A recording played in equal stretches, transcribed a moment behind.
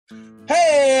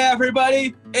Hey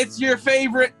everybody, it's your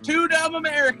favorite Two Dumb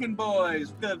American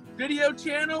Boys, the video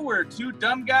channel where two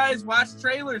dumb guys watch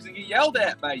trailers and get yelled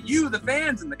at by you, the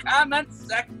fans, in the comments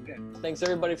section. Thanks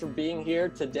everybody for being here.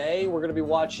 Today we're going to be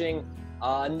watching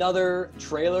another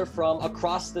trailer from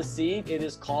across the sea. It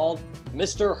is called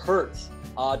Mr. Hurt.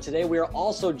 Today we are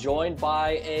also joined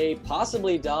by a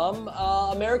possibly dumb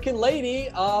American lady,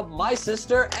 my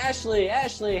sister, Ashley.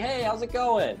 Ashley, hey, how's it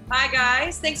going? Hi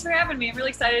guys, thanks for having me. I'm really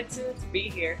excited to be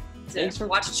here to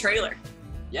watch a trailer.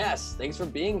 Yes, thanks for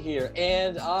being here.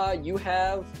 And you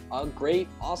have a great,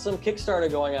 awesome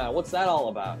Kickstarter going on. What's that all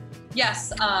about?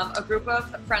 Yes, a group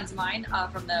of friends of mine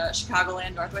from the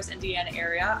Chicagoland, Northwest Indiana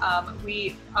area,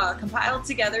 we compiled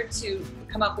together to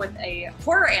come up with a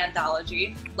horror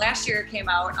anthology. Last year it came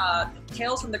out,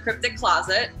 Tales from the Cryptic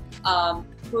Closet,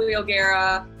 Julio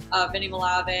Guerra, Vinny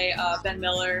Malave, Ben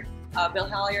Miller, Bill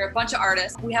Hallier, a bunch of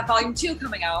artists. We have volume 2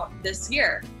 coming out this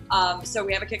year. So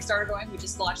we have a Kickstarter going. We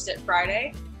just launched it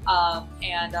Friday.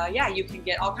 Yeah, you can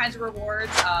get all kinds of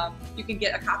rewards. You can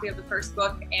get a copy of the first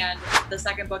book and the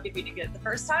second book if you didn't get it the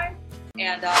first time.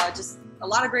 And just a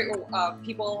lot of great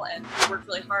people, and we worked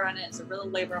really hard on it. It's a real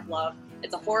labor of love.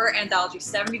 It's a horror anthology,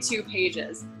 72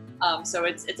 pages. So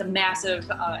it's a massive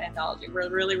anthology. We're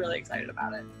really, really excited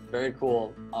about it. Very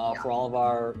cool. For all of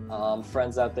our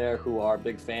friends out there who are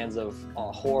big fans of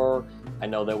horror, I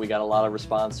know that we got a lot of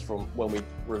response from when we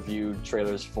reviewed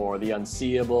trailers for The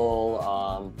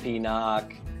Unseeable,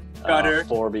 P-Knock,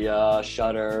 Phobia,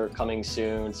 Shudder, coming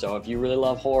soon. So if you really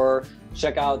love horror,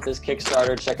 check out this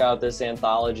Kickstarter, check out this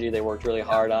anthology. They worked really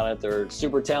hard on it. They're a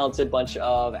super talented bunch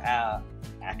of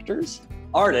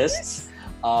artists.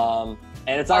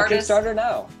 And it's on Kickstarter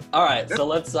now. All right, so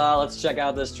let's check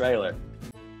out this trailer.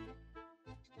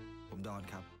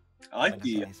 I like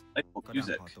the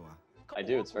music. I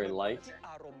do, it's very light.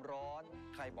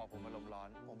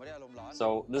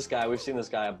 So this guy, we've seen this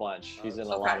guy a bunch. He's in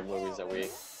a lot of movies that we...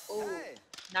 Ooh,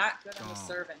 not good on the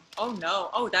serving. Oh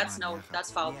no,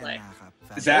 that's foul play.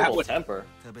 Is that what temper?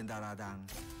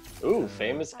 Ooh,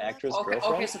 famous actress girlfriend?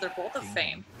 Okay, so they're both of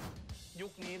fame.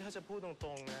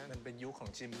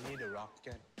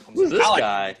 Who's this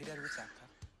guy?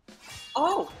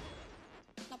 Oh!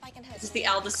 Is this the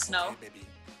eldest Snow?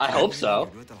 I hope so.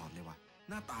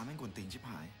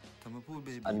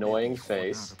 Annoying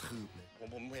face.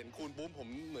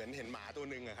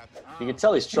 You can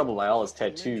tell he's troubled by all his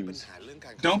tattoos.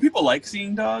 Don't people like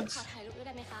seeing dogs?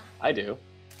 I do.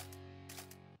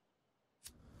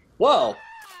 Whoa!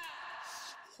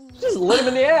 Just lit him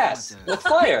in the ass with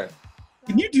fire.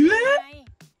 Can you do that?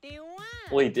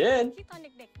 Well, he did.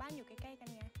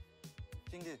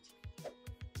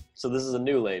 So this is a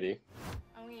new lady.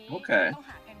 Okay.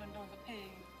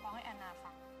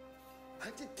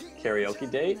 Karaoke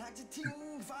date?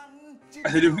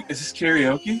 Is this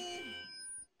karaoke?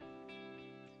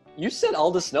 You said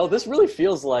Aldous Snow. This really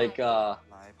feels like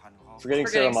Forgetting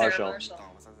Sarah Marshall.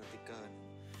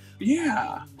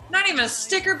 Yeah. Not even a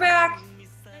sticker back.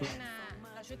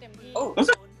 Oh,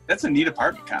 that's a neat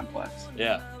apartment complex.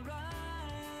 Yeah.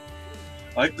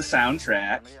 I like the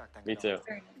soundtrack. Me too.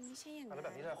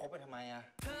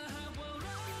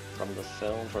 From the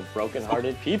film for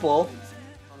broken-hearted people.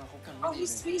 Oh,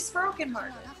 he's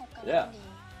broken-hearted. Yeah.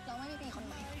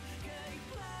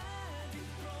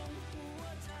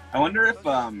 I wonder if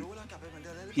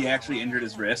he actually injured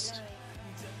his wrist.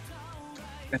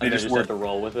 And they just have to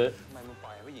roll with it.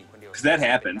 Because that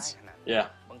happens. Yeah.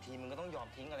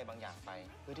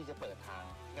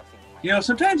 You know,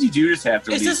 sometimes you do just have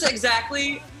to. Is this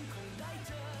exactly?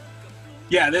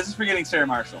 Yeah, this is Forgetting Sarah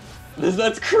Marshall.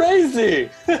 That's crazy.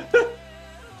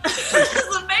 This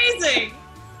is amazing.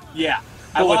 Yeah,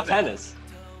 I love tennis.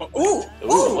 Ooh,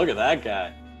 ooh, look at that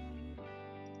guy.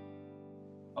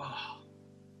 Oh.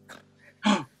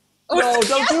 No,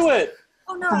 don't do it.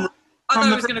 Oh no. I thought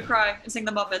I was gonna cry and sing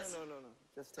the Muppets. No.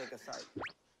 Just take a side.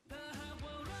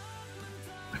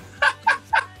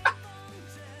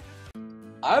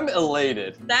 I'm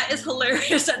elated. That is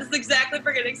hilarious. That is exactly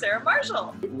Forgetting Sarah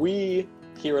Marshall. We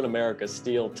here in America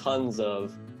steal tons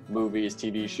of movies,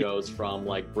 TV shows from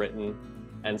like Britain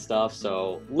and stuff.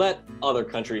 So let other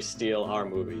countries steal our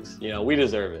movies. You know, we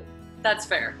deserve it. That's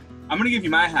fair. I'm gonna give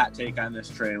you my hot take on this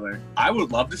trailer. I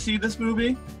would love to see this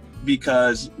movie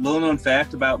because little known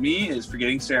fact about me is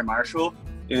Forgetting Sarah Marshall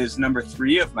is number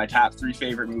 3 of my top 3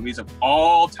 favorite movies of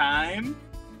all time.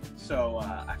 So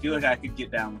I feel like I could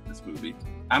get down with this movie.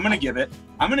 I'm gonna give it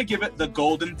the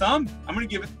golden thumb. I'm gonna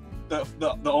give it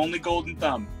the only golden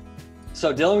thumb.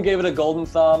 So Dylan gave it a golden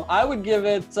thumb. I would give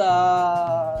it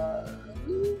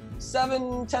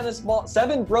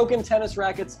 7 broken tennis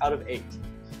rackets out of 8.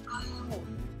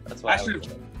 Oh, That's what I should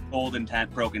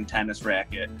have broken tennis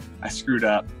racket. I screwed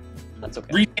up. That's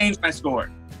okay. Rechanged my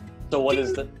score. So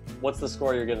what's the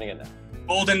score you're giving it now?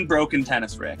 Golden broken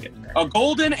tennis racket. A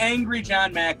golden angry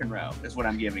John McEnroe is what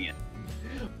I'm giving it.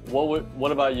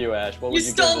 What about you, Ash? What would You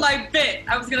stole my bit.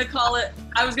 I was gonna call it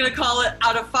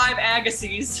out of 5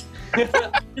 Agassiz.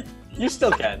 You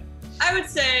still can. I would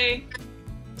say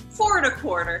 4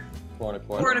 1/4. 4 1/4.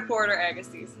 4 1/4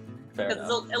 Agassiz. Fair Because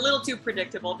enough. it's a little too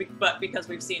predictable, but because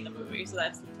we've seen the movie, so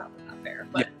that's probably not fair.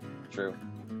 But True.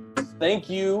 Thank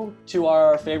you to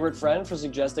our favorite friend for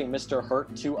suggesting Mr.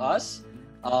 Hurt to us.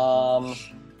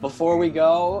 Before we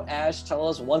go, Ash, tell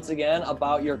us once again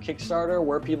about your Kickstarter,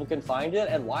 where people can find it,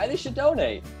 and why they should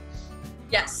donate.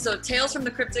 yes, so Tales from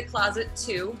the Cryptic Closet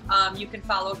 2. You can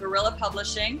follow Guerrilla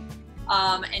Publishing,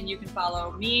 and you can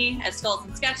follow me at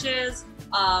Skeleton Sketches.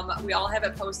 We all have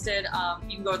it posted.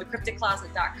 You can go to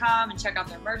thecrypticcloset.com and check out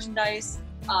their merchandise.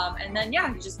 And then,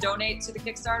 you just donate to the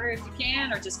Kickstarter if you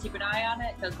can, or just keep an eye on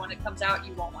it, because when it comes out,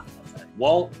 you won't want to miss it.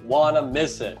 Won't want to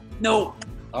miss it. No.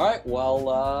 All right,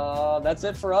 well, that's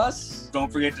it for us.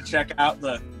 Don't forget to check out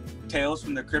the Tales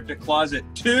from the Cryptic Closet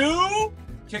 2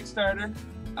 Kickstarter,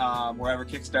 wherever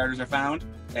Kickstarters are found.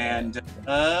 And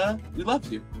we love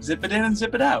you. Zip it in and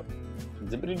zip it out.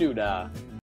 Zippity-doo-dah.